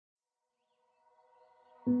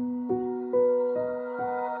I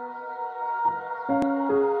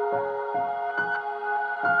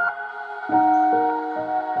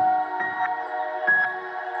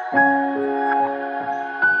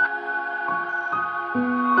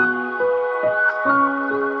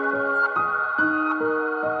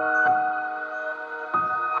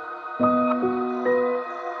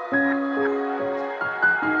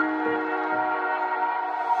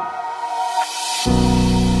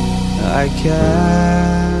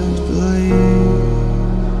can't believe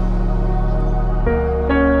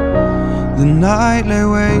the night lay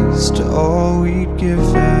waste to all we'd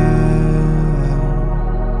given.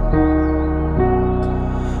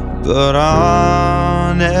 But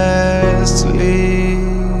honestly,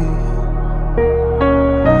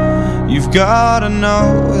 you've gotta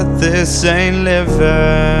know that this ain't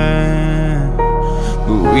living.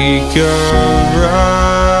 But we could run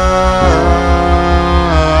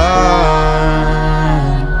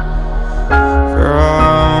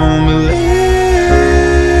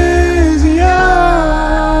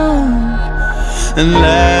and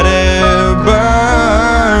let it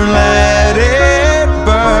burn, let it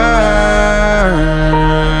burn.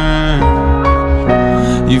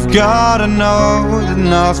 You've gotta know that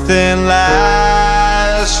nothing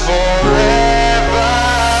lasts forever.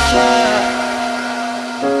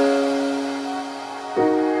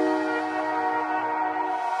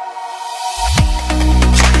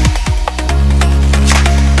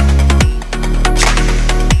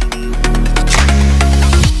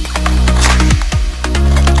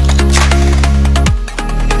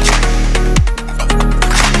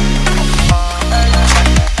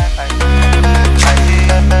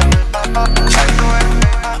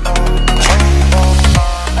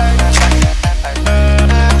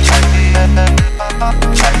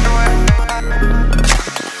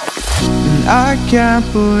 I can't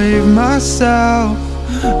believe myself.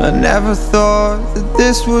 I never thought that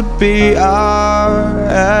this would be our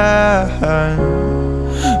end,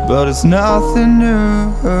 but it's nothing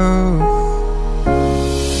new.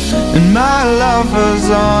 And my lover's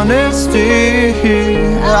honesty,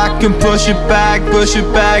 I can push it back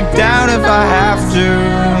down if I have to,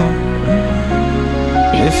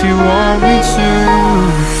 if you want me to.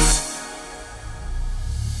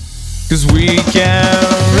 'Cause we can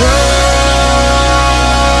run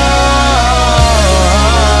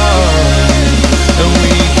and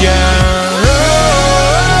we can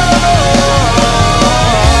run.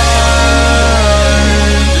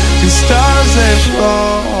 'Cause stars they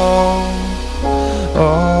fall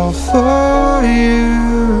all for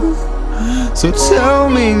you. So tell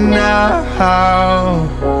me now,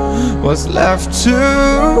 what's left to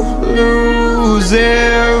lose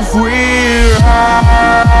if we run?